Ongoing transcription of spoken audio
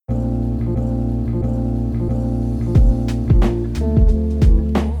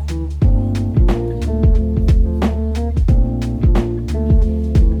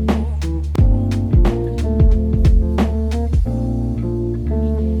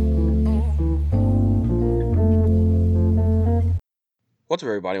What's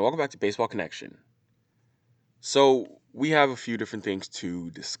up, everybody? Welcome back to Baseball Connection. So, we have a few different things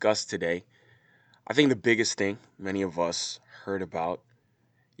to discuss today. I think the biggest thing many of us heard about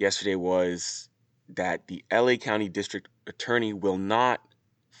yesterday was that the LA County District Attorney will not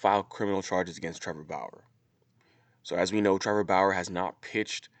file criminal charges against Trevor Bauer. So, as we know, Trevor Bauer has not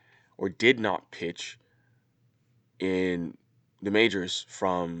pitched or did not pitch in the majors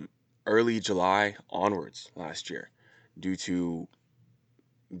from early July onwards last year due to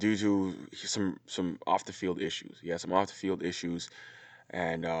some off the field issues. He had some off the field issues,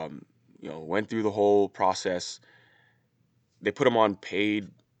 and went through the whole process. They put him on paid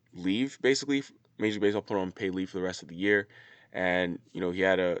leave, basically. Major League Baseball put him on paid leave for the rest of the year, and he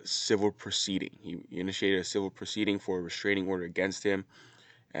had a civil proceeding. He initiated a civil proceeding for a restraining order against him,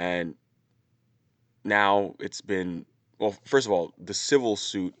 and now it's been well. First of all, the civil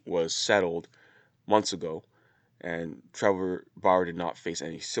suit was settled months ago, and Trevor Bauer did not face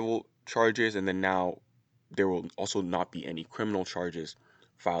any civil charges, and then now there will also not be any criminal charges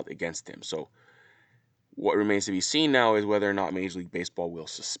filed against him. So what remains to be seen now is whether or not Major League Baseball will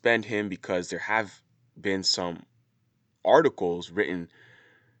suspend him, because there have been some articles written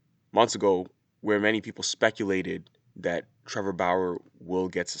months ago where many people speculated that Trevor Bauer will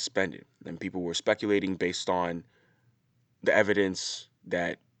get suspended, and people were speculating based on the evidence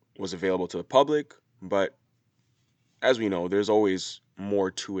that was available to the public. But as we know, there's always more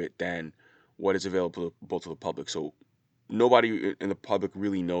to it than what is available to the public. So nobody in the public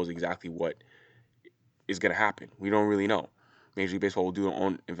really knows exactly what is going to happen. We don't really know. Major League Baseball will do their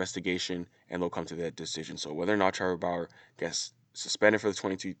own investigation and they'll come to that decision. So whether or not Trevor Bauer gets suspended for the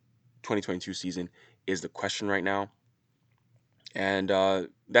 2022 season is the question right now. And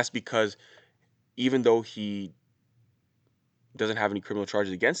that's because even though he doesn't have any criminal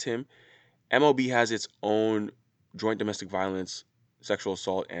charges against him, MLB has its own joint domestic violence, sexual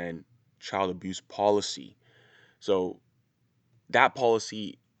assault, and child abuse policy. So that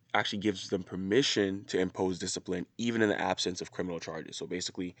policy actually gives them permission to impose discipline even in the absence of criminal charges. So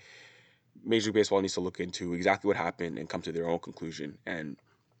basically, Major League Baseball needs to look into exactly what happened and come to their own conclusion and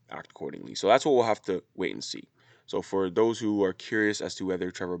act accordingly. So that's what we'll have to wait and see. So for those who are curious as to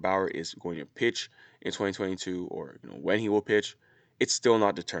whether Trevor Bauer is going to pitch in 2022 or when he will pitch, it's still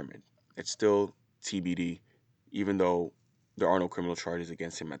not determined. It's still TBD, even though there are no criminal charges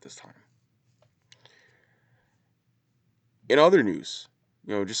against him at this time. In other news,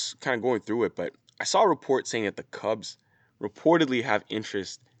 just kind of going through it, but I saw a report saying that the Cubs reportedly have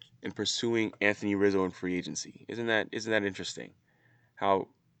interest in pursuing Anthony Rizzo in free agency. Isn't that interesting? How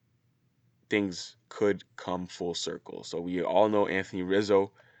things could come full circle. So we all know Anthony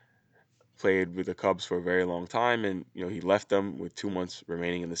Rizzo played with the Cubs for a very long time, and he left them with 2 months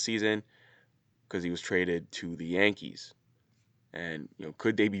remaining in the season because he was traded to the Yankees. And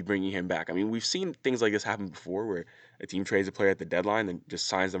could they be bringing him back? I mean, we've seen things like this happen before, where a team trades a player at the deadline and just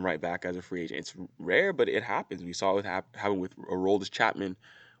signs them right back as a free agent. It's rare, but it happens. We saw it happen with Aroldis Chapman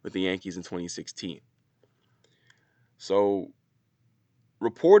with the Yankees in 2016. So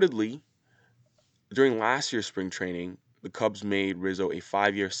reportedly, during last year's spring training, the Cubs made Rizzo a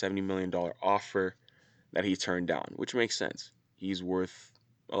 5-year, $70 million offer that he turned down, which makes sense. He's worth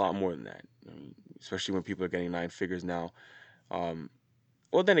a lot more than that, especially when people are getting 9 figures now.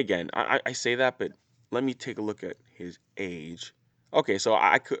 Well, then again, I say that, but let me take a look at his age. Okay, so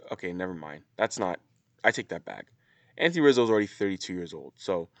I could. Okay, never mind. That's not. I take that back. Anthony Rizzo is already 32 years old.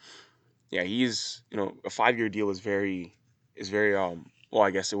 So yeah, he's a 5-year deal is very well,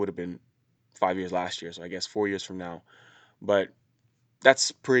 I guess it would have been 5 years last year, so I guess 4 years from now. But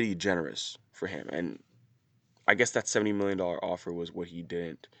that's pretty generous for him, and I guess that $70 million offer was what he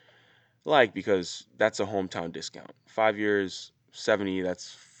didn't like, because that's a hometown discount. 5 years, 70,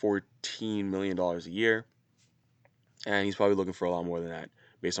 that's $14 million a year, and he's probably looking for a lot more than that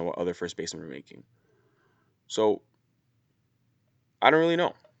based on what other first basemen are making. So I don't really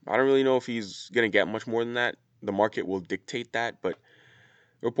know. I don't really know if he's gonna get much more than that. The market will dictate that, but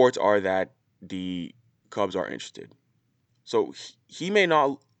reports are that the Cubs are interested. So he may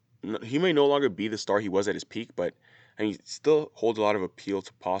not, he may no longer be the star he was at his peak, but he still holds a lot of appeal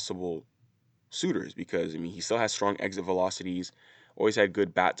to possible suitors, because he still has strong exit velocities, always had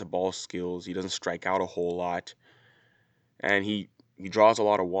good bat to ball skills. He doesn't strike out a whole lot, and he draws a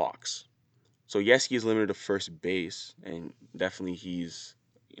lot of walks. So yes, he is limited to first base, and definitely he's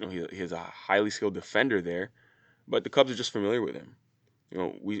a highly skilled defender there. But the Cubs are just familiar with him.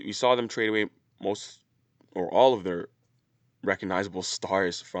 We saw them trade away most or all of their recognizable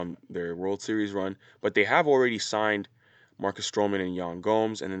stars from their World Series run, but they have already signed Marcus Stroman and Yan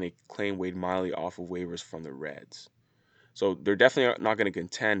Gomes, and then they claim Wade Miley off of waivers from the Reds. So they're definitely not going to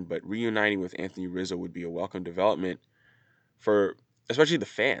contend, but reuniting with Anthony Rizzo would be a welcome development for especially the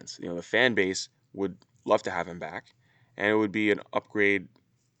fans. The fan base would love to have him back, and it would be an upgrade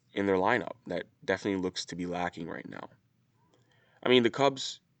in their lineup that definitely looks to be lacking right now. I mean, the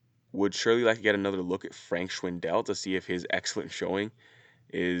Cubs would surely like to get another look at Frank Schwindel to see if his excellent showing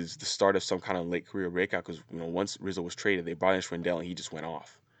is the start of some kind of late career breakout. Because once Rizzo was traded, they brought in Schwindel and he just went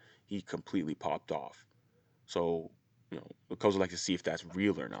off. He completely popped off. So the Cubs would like to see if that's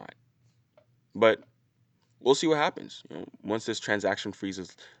real or not. But we'll see what happens. Once this transaction freeze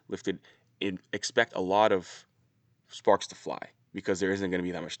is lifted, expect a lot of sparks to fly because there isn't going to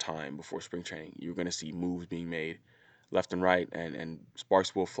be that much time before spring training. You're going to see moves being made left and right, and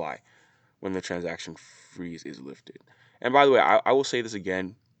sparks will fly when the transaction freeze is lifted. And by the way, I will say this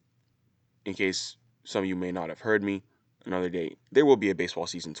again in case some of you may not have heard me another day. There will be a baseball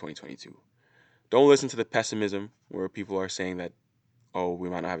season 2022. Don't listen to the pessimism where people are saying that, oh, we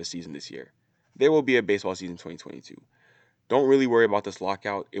might not have a season this year. There will be a baseball season 2022. Don't really worry about this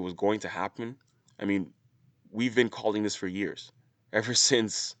lockout. It was going to happen. I mean, we've been calling this for years. Ever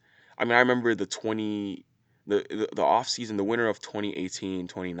since I remember the off season, the winter of 2018,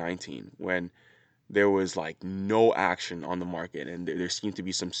 2019, when there was like no action on the market and there seemed to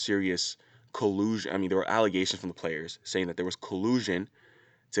be some serious collusion. I mean, there were allegations from the players saying that there was collusion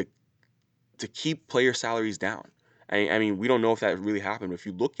to keep player salaries down. I mean, we don't know if that really happened, but if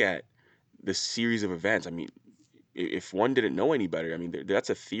you look at the series of events, I mean, if one didn't know any better, I mean,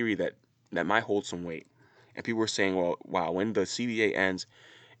 that's a theory that might hold some weight. And people were saying, well, wow, when the CBA ends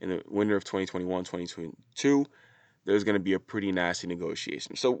in the winter of 2021, 2022, there's going to be a pretty nasty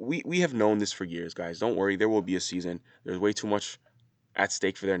negotiation. So we have known this for years, guys. Don't worry, there will be a season. There's way too much at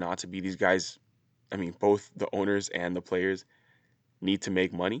stake for there not to be. These guys, I mean, both the owners and the players need to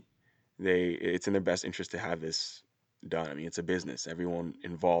make money. It's in their best interest to have this done. I mean, it's a business. Everyone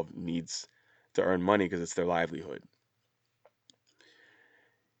involved needs to earn money because it's their livelihood.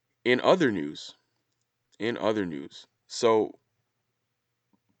 In other news, so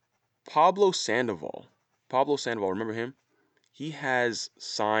Pablo Sandoval, remember him? He has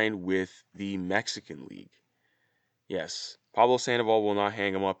signed with the Mexican League. Yes, Pablo Sandoval will not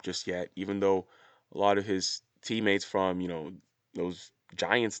hang him up just yet, even though a lot of his teammates from those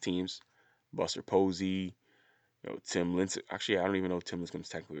Giants teams, Buster Posey, Tim Lincecum. Actually, I don't even know if Tim Lincecum's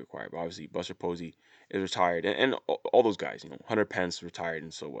technically required, but obviously Buster Posey is retired, and all those guys, Hunter Pence retired,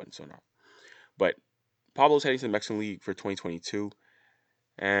 and so on and so on. But Pablo's heading to the Mexican League for 2022,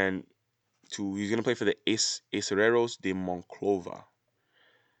 and he's gonna play for the Acereros de Monclova.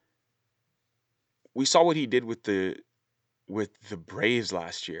 We saw what he did with the Braves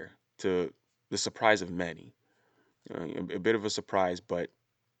last year, to the surprise of many. A bit of a surprise, but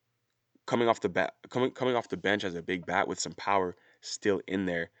coming off the bench as a big bat with some power still in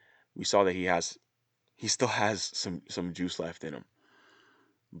there, we saw that he still has some juice left in him.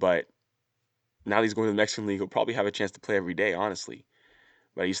 But now he's going to the Mexican League. He'll probably have a chance to play every day, honestly.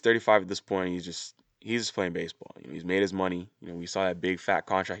 But he's 35 at this point. He's just playing baseball. He's made his money. We saw that big fat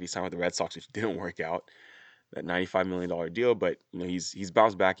contract he signed with the Red Sox, which didn't work out. That $95 million deal, but he's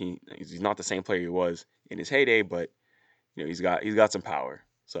bounced back. And he's not the same player he was in his heyday, but he's got some power.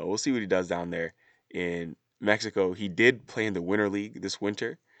 So we'll see what he does down there in Mexico. He did play in the Winter League this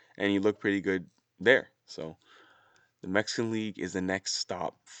winter, and he looked pretty good there. So the Mexican League is the next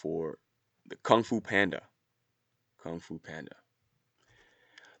stop for the Kung Fu Panda. Kung Fu Panda.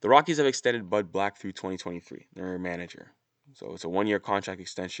 The Rockies have extended Bud Black through 2023. They're a manager, so it's a 1-year contract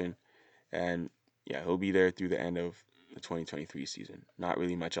extension, and yeah, he'll be there through the end of the 2023 season. Not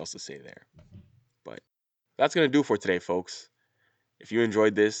really much else to say there, but that's gonna do for today, folks. If you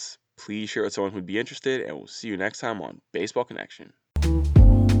enjoyed this, please share with someone who'd be interested, and we'll see you next time on Baseball Connection.